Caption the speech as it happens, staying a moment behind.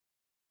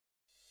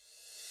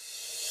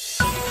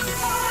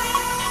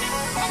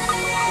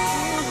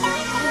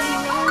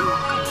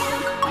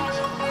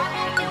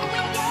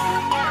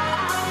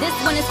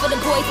for the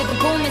boys with the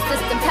booming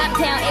system. Top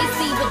down AC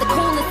with the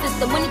coolest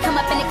system. When he come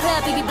up in the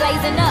club, he be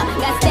blazing up.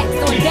 Got stacks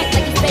on deck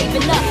like he's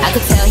saving up. I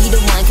could tell he the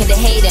one, coulda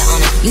hated on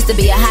him. Used to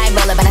be a high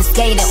roller, but I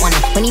skated on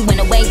him. When he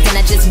went away, then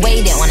I just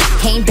waited on him.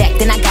 Came back,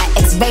 then I got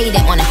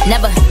X-rated on him.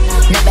 Never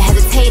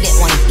hesitated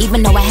on him.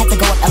 Even though I had to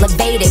go up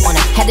elevated on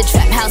him. Had the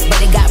trap house,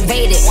 but it got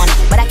raided on him.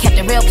 But I kept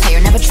a real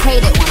player, never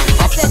traded on him.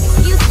 I said,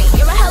 excuse me,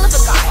 you're a hell of a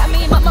guy. I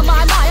mean, my,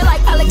 you're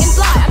like pelican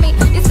fly. I mean,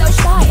 you're so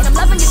shy, and I'm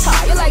loving your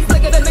tie. You're like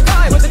slicker than the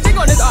guy with the thing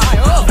on his eye.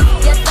 Oh.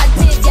 Yes, I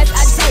did.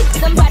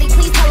 Somebody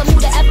please tell him who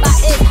the F I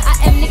is.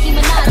 I am Nicki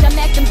Minaj, I'm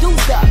acting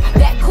deuce up.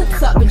 Back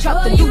cooks up and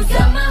drop the deuce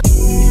up.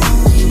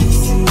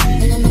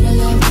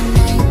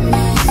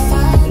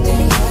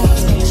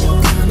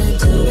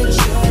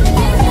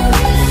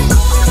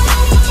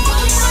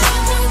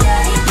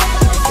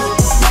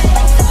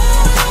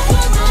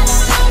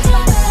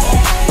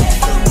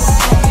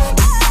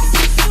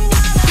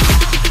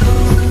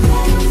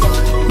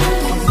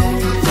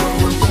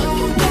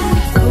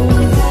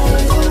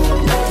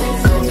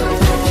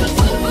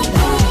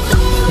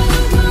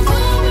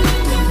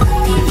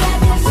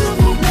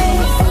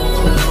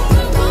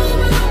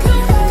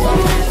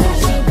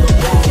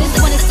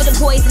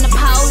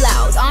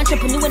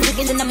 Entrepreneur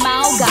niggas in the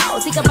mouth go.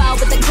 Think about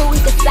with the cool, he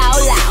can sound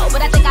loud.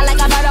 But I think I like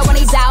him better when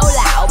he's out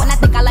loud. And I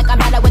think I like him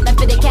better with the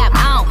fitted cap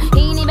on.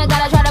 He ain't even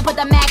gotta try to put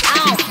the Mac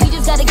on. He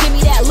just gotta give me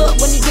that look.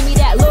 When he give me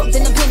that look,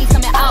 then the pennies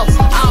coming out.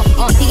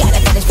 He got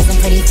a fetish for some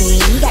pretty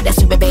feet. He got the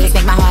super bass,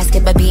 make my heart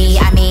skip a beat.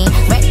 I mean,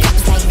 red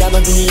cups like double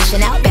D.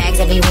 Chanel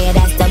bags everywhere,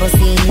 that's double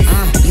C's.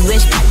 You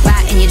wish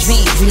right in your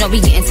dreams. You know we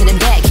get into the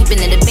bag,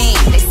 keeping it a beam.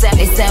 They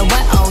said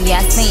what? Oh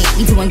yeah, I seen.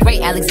 You doing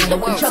great, Alexander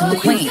World,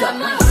 the queen.